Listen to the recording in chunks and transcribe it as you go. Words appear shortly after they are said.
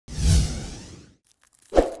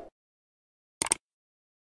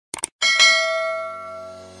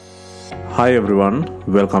Hi everyone,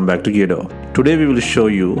 welcome back to Gedo. Today we will show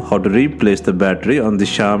you how to replace the battery on the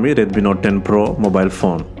Xiaomi Redmi Note 10 Pro mobile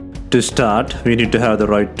phone. To start, we need to have the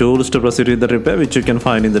right tools to proceed with the repair, which you can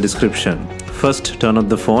find in the description. First, turn off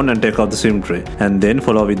the phone and take out the SIM tray, and then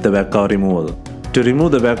follow with the back cover removal. To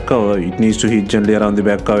remove the back cover, it needs to heat gently around the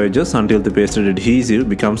back cover edges until the pasted adhesive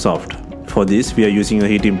becomes soft. For this, we are using a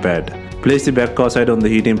heating pad. Place the back cover side on the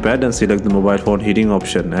heating pad and select the mobile phone heating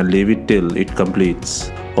option and leave it till it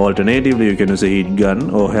completes. Alternatively, you can use a heat gun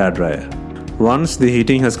or hair dryer. Once the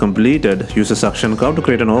heating has completed, use a suction cup to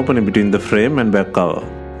create an opening between the frame and back cover.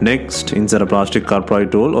 Next, insert a plastic cut pry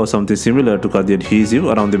tool or something similar to cut the adhesive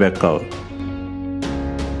around the back cover.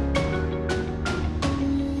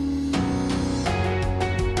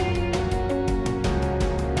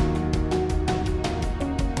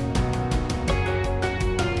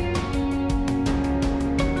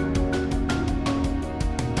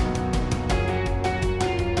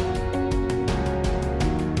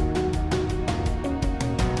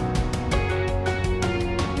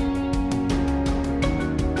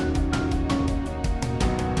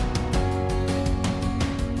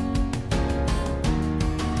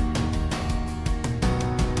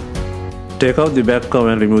 Take out the back cover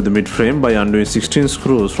and remove the mid-frame by undoing 16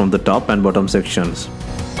 screws from the top and bottom sections.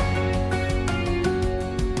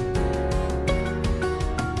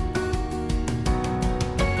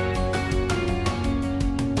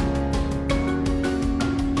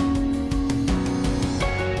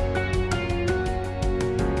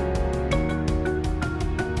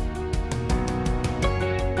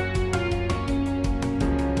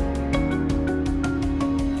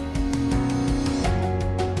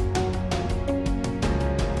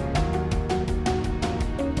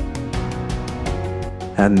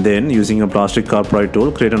 And then, using a plastic cut pry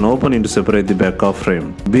tool, create an opening to separate the back cover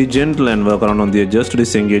frame. Be gentle and work around on the edges to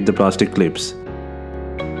disengage the plastic clips.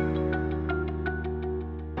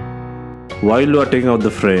 While you are taking out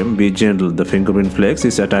the frame, be gentle, the fingerprint flex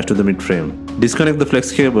is attached to the mid-frame. Disconnect the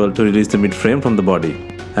flex cable to release the mid-frame from the body.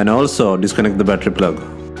 And also, disconnect the battery plug.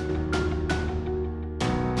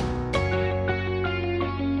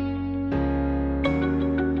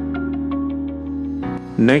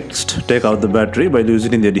 Next, take out the battery by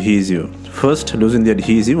loosening the adhesive. First, loosen the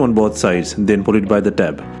adhesive on both sides, then pull it by the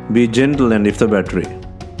tab. Be gentle and lift the battery.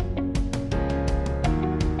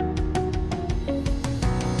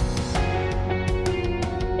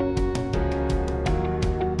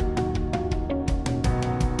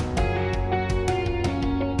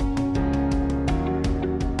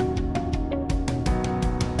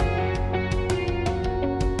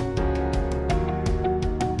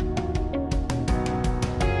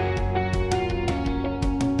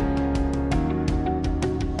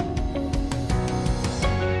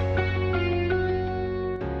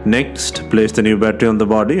 Next, place the new battery on the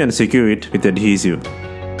body and secure it with adhesive.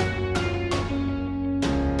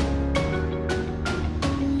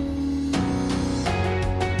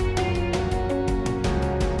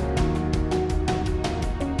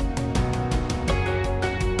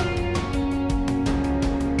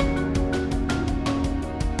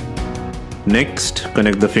 Next,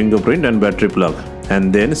 connect the fingerprint and battery plug,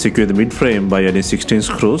 and then secure the mid-frame by adding 16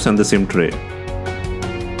 screws and the SIM tray.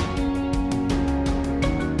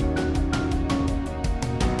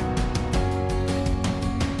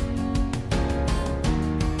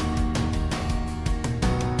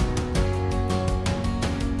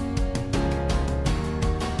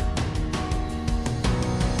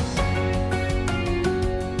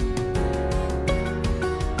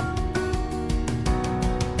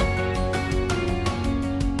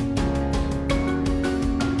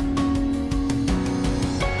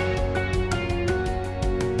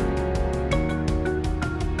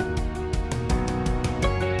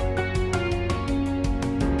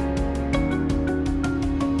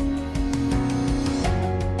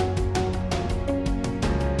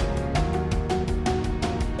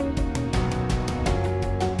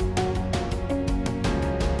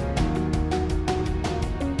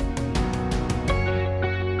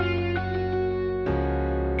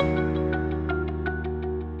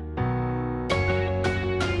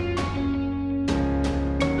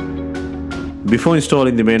 Before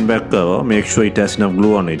installing the main back cover, make sure it has enough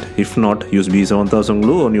glue on it. If not, use B7000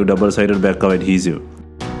 glue or new double-sided back cover adhesive.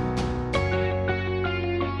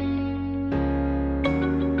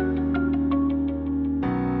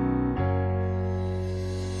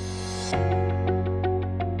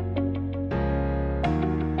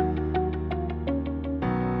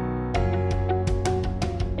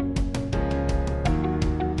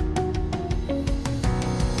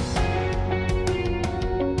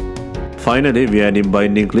 Finally, we add in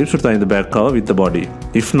binding clips to tie the back cover with the body.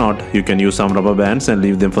 If not, you can use some rubber bands and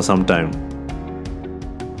leave them for some time.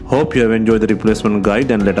 Hope you have enjoyed the replacement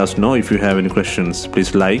guide, and let us know if you have any questions.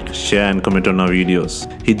 Please like, share and comment on our videos.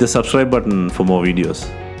 Hit the subscribe button for more videos.